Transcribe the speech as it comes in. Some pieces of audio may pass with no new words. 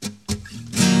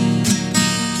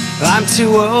I'm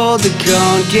too old to go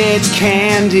and get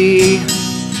candy,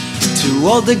 too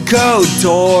old to go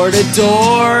door to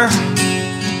door.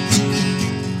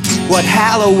 What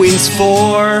Halloween's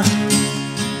for?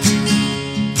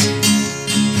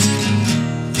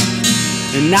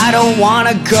 And I don't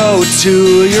wanna go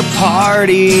to your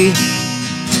party,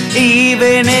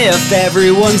 even if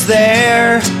everyone's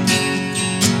there,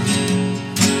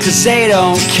 'cause they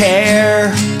don't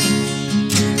care.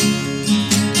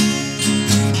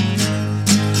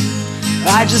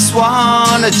 I just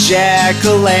want a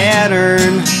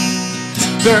jack-o'-lantern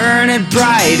burning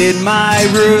bright in my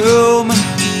room,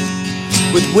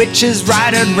 with witches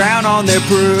riding round on their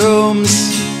brooms.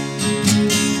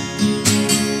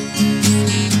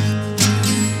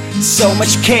 So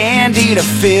much candy to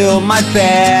fill my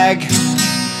bag,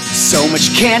 so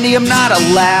much candy I'm not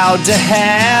allowed to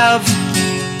have.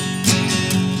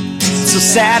 So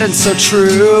sad and so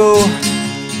true.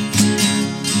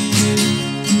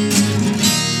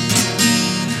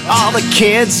 All the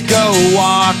kids go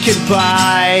walking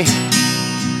by,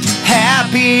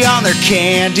 happy on their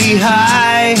candy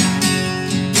high.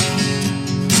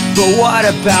 But what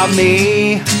about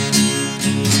me?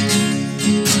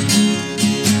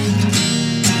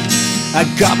 I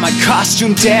got my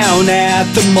costume down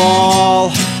at the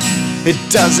mall. It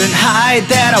doesn't hide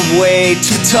that I'm way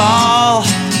too tall.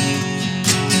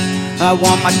 I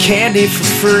want my candy for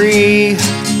free.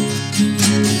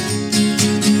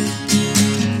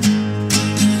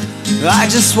 I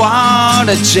just want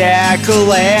a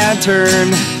jack-o'-lantern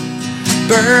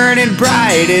burning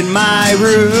bright in my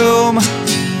room,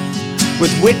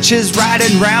 with witches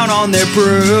riding round on their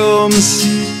brooms.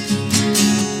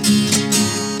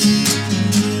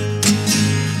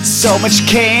 So much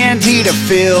candy to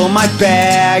fill my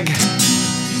bag,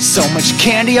 so much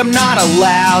candy I'm not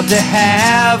allowed to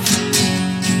have.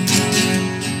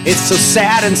 It's so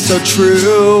sad and so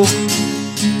true.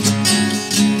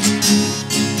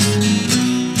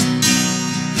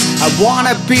 I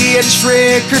wanna be a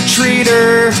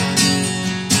trick-or-treater,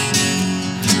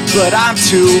 but I'm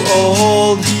too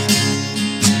old.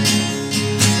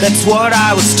 That's what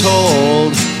I was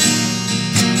told.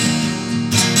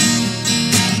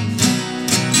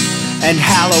 And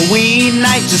Halloween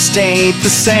night just ain't the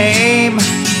same.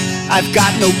 I've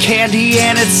got no candy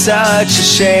and it's such a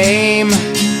shame,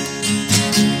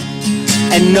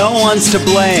 and no one's to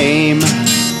blame.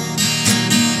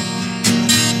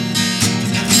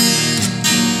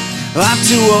 I'm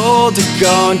too old to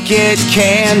go and get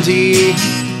candy,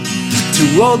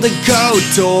 too old to go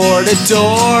door to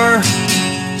door.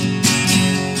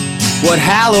 What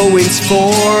Halloween's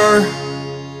for?